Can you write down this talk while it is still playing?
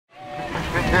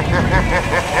What's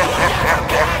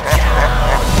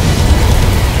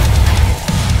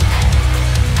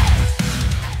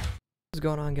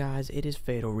going on, guys? It is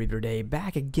Fatal Reaper Day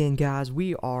back again, guys.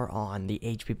 We are on the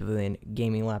HP Pavilion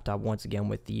Gaming laptop once again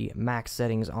with the max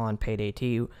settings on Payday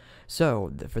 2.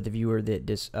 So for the viewer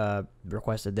that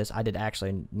requested this, I did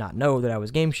actually not know that I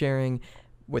was game sharing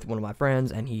with one of my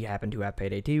friends, and he happened to have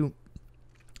Payday 2,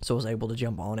 so I was able to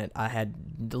jump on it. I had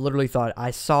literally thought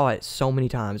I saw it so many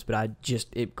times, but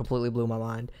it completely blew my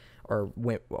mind, or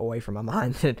went away from my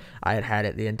mind, that I had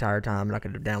it the entire time and I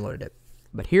could have downloaded it.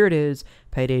 But here it is,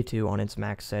 Payday 2 on its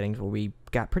max settings, where we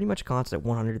got pretty much constant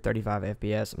 135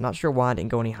 FPS. I'm not sure why I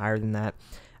didn't go any higher than that.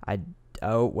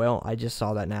 Oh, well, I just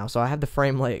saw that now. So I have the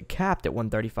frame rate capped at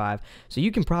 135, so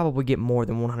you can probably get more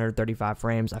than 135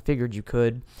 frames. I figured you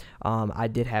could. I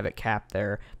did have it capped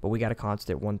there, but we got a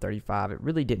constant 135. It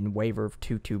really didn't waver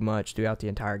too much throughout the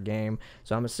entire game,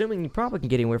 so I'm assuming you probably can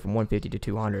get anywhere from 150 to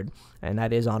 200, and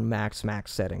that is on max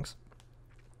settings.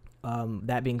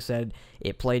 That being said,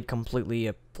 it played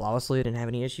completely flawlessly. I didn't have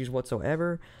any issues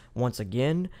whatsoever. Once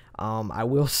again, I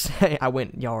will say,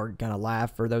 y'all are gonna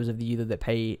laugh, for those of you that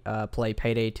play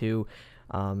Payday 2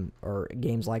 or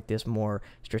games like this more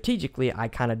strategically. I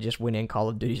kind of just went in Call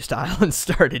of Duty style and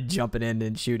started jumping in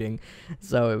and shooting,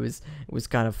 so it was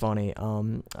kind of funny.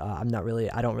 I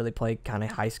don't really play kind of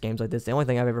heist games like this. The only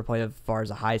thing I've ever played as far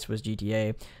as a heist was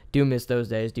GTA. Do miss those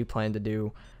days. Do plan to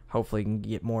do. Hopefully, can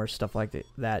get more stuff like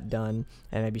that done,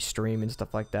 and maybe stream and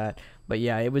stuff like that. But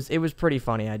yeah, it was pretty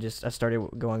funny. I started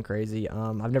going crazy.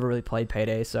 I've never really played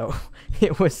Payday, so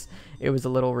it was a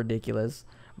little ridiculous.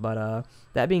 But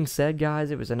that being said,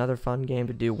 guys, it was another fun game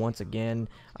to do once again.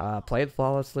 Played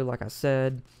flawlessly, like I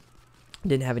said.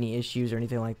 Didn't have any issues or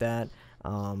anything like that.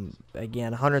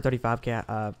 Again,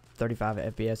 135 35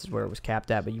 FPS is where it was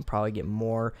capped at, but you can probably get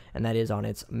more, and that is on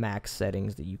its max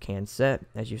settings that you can set,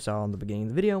 as you saw in the beginning of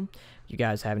the video. If you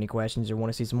guys have any questions or want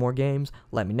to see some more games,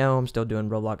 let me know. I'm still doing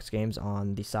Roblox games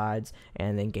on the sides,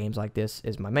 and then games like this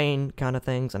is my main kind of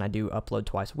things, and I do upload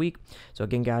twice a week. So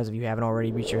again, guys, if you haven't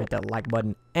already, be sure to hit that like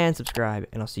button and subscribe,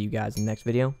 and I'll see you guys in the next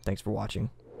video. Thanks for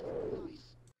watching.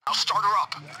 I'll start her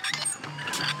up.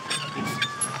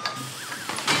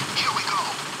 Here we go.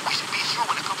 We should be through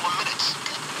in a couple of minutes.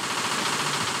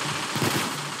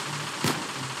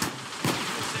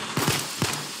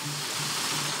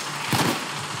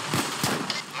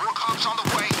 More cops on the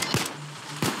way.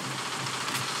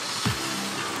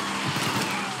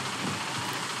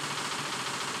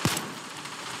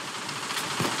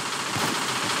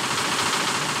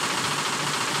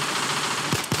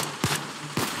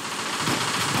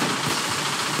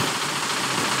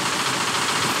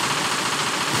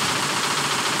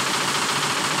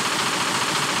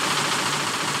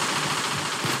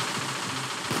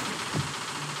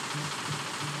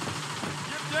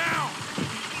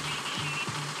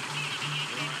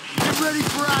 Ready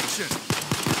for action!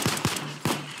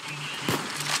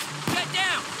 Get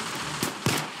down!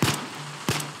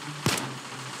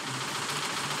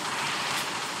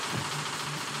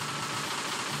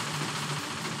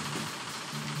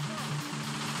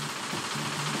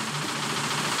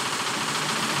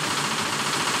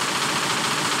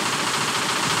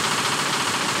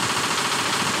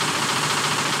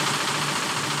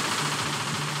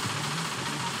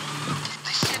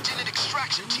 They sent in an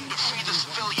extraction team to free the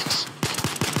civilians.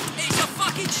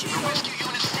 Shield. The rescue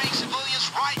unit's freeing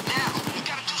civilians right now. You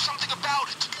gotta do something about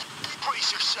it.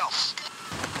 Brace yourselves.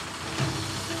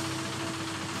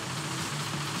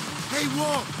 Hey,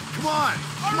 Wolf! Come on!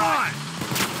 Come on!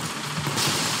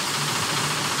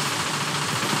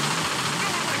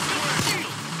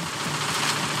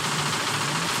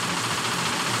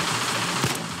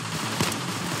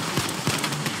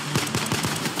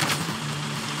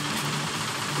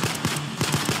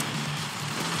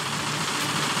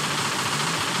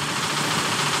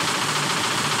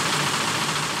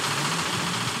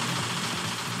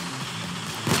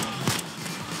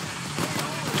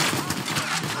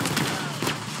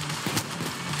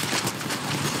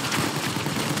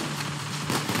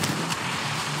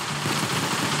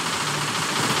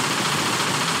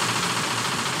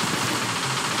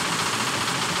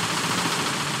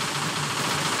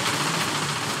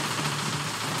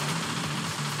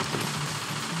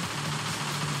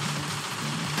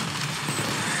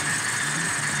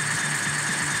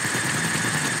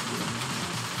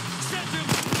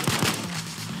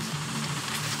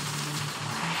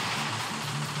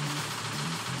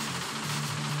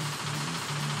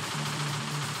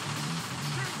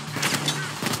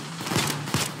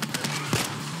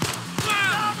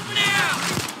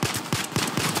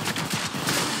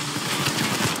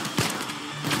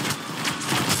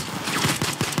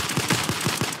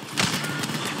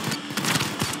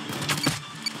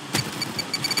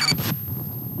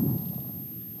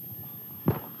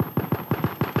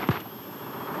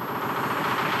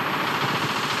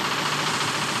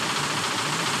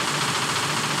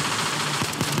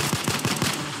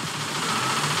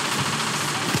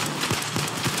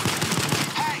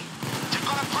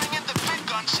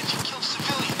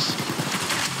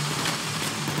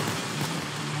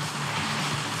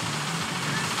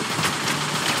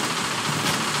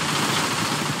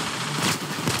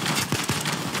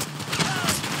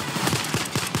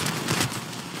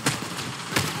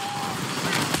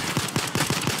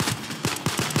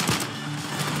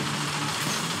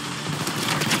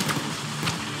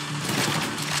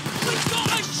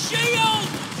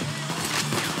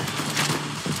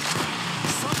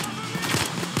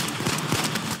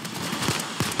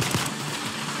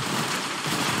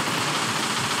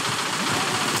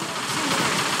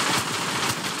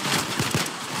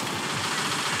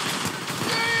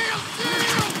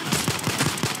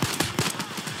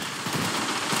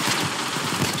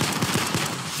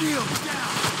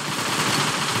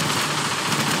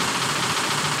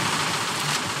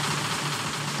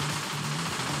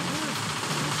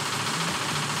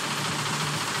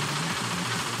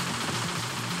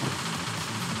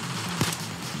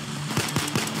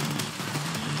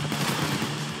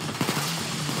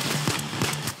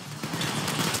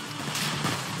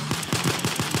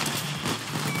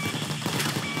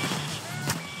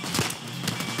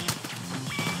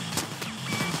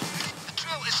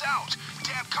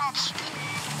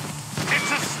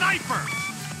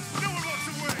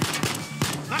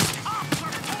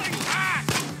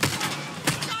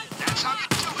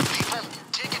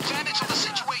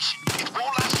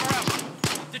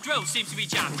 seems to be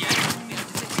jammed, yeah?